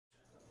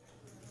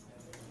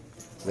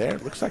there.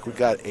 It looks like we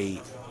got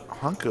a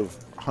hunk of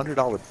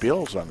 $100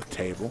 bills on the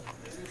table.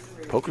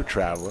 Poker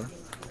Traveler.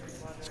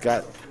 He's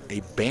got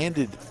a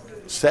banded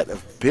set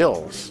of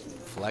bills.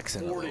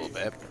 Flexing a little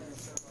bit.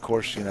 Of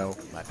course, you know.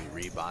 Might be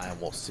rebuying.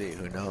 We'll see.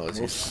 Who knows?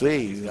 We'll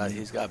see.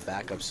 He's got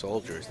backup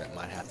soldiers that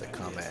might have to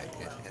come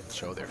in and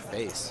show their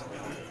face.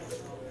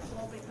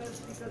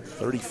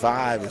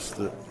 35 is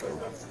the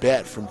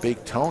bet from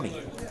Big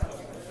Tony.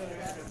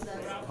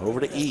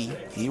 Over to E.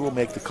 E will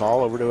make the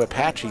call over to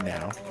Apache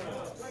now.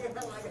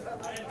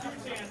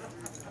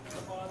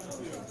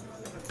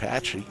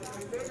 Apache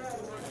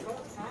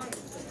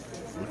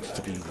looks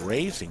to be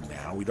raising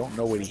now. We don't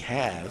know what he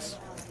has,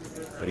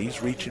 but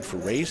he's reaching for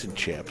raisin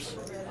chips.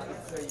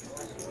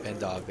 Ben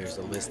Dog, there's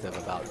a list of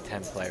about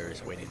 10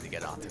 players waiting to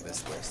get onto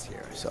this list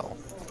here. So,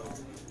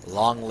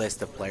 long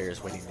list of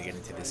players waiting to get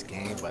into this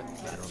game, but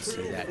I don't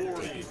see that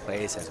taking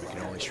place as we can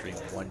only stream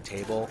one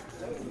table.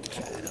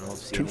 I don't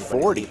see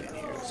 240 here.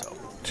 So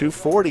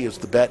 240 is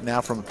the bet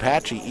now from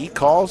Apache. E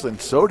calls, and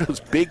so does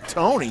Big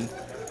Tony.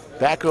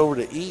 Back over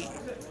to E,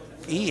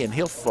 and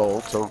he'll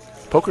fold. So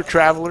Poker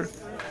Traveler,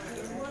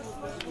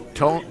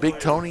 Big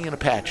Tony, and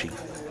Apache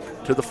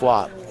to the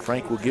flop.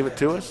 Frank will give it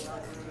to us.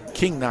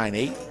 King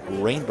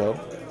 9-8, Rainbow.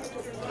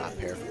 top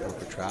pair for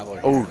Poker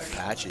Traveler. Oh,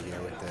 Apache here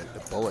with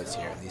the bullets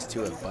here. These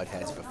two have butt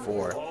heads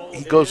before.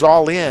 He goes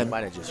all He in.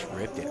 might have just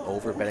ripped it,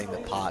 over betting the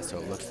pot, so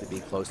it looks to be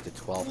close to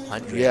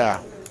 1,200.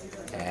 Yeah.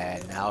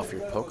 And now if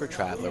your Poker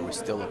Traveler was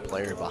still a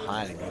player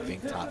behind and you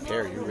think top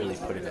pair, you're really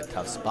put in a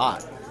tough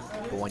spot.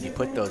 But when you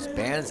put those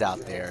bands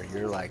out there,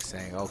 you're like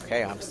saying,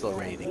 okay, I'm still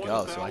ready to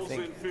go. So I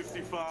think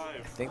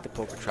the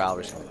Poker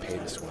Traveler's going to pay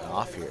this one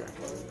off here.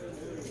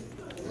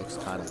 Looks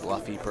kind of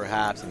bluffy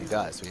perhaps, and he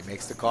does. So he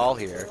makes the call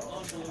here.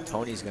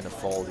 Tony's going to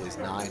fold his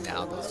 9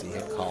 now. They'll see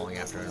him calling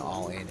after an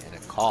all-in and a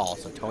call.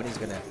 So Tony's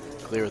going to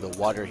clear the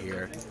water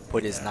here,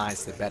 put his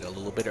 9s to bed a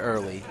little bit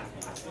early.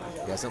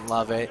 He doesn't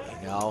love it,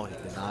 you know.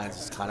 The 9s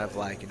is kind of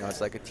like, you know,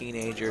 it's like a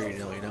teenager, you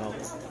know.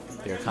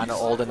 They're kind of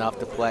old enough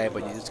to play,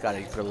 but you just got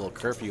to put a little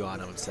curfew on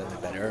them and send them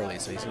to bed early.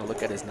 So he's going to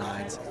look at his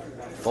 9s,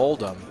 fold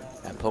them,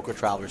 and Poker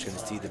Traveler's going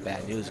to see the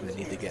bad news, going to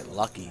need to get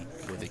lucky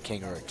with a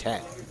king or a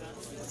 10.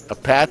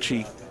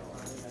 Apache,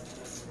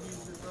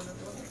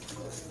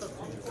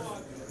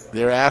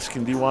 they're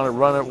asking, do you want to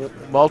run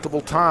it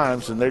multiple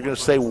times? And they're going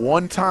to say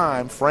one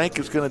time. Frank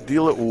is going to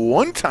deal it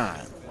one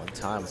time. One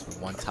time. It's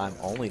been one time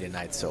only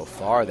tonight so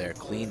far there.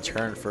 Clean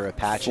turn for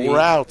Apache. 4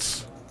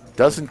 outs.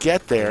 Doesn't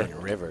get there.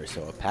 And River.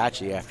 So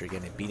Apache, after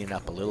getting beaten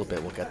up a little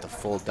bit, will get the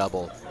full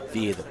double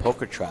via the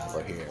Poker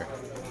Traveler here.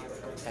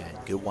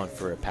 And good one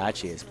for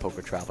Apache, as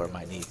Poker Traveler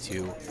might need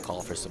to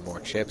call for some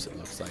more chips. It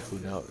looks like, who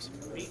knows?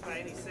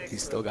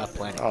 He's still got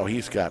plenty. Oh,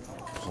 he's got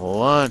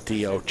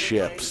plenty of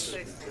chips.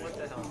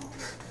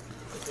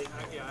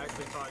 Yeah, I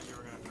actually thought you were